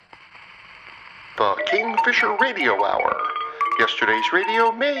The Kingfisher Radio Hour. Yesterday's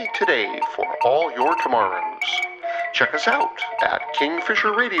radio made today for all your tomorrows. Check us out at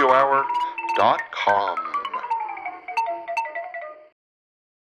kingfisherradiohour.com.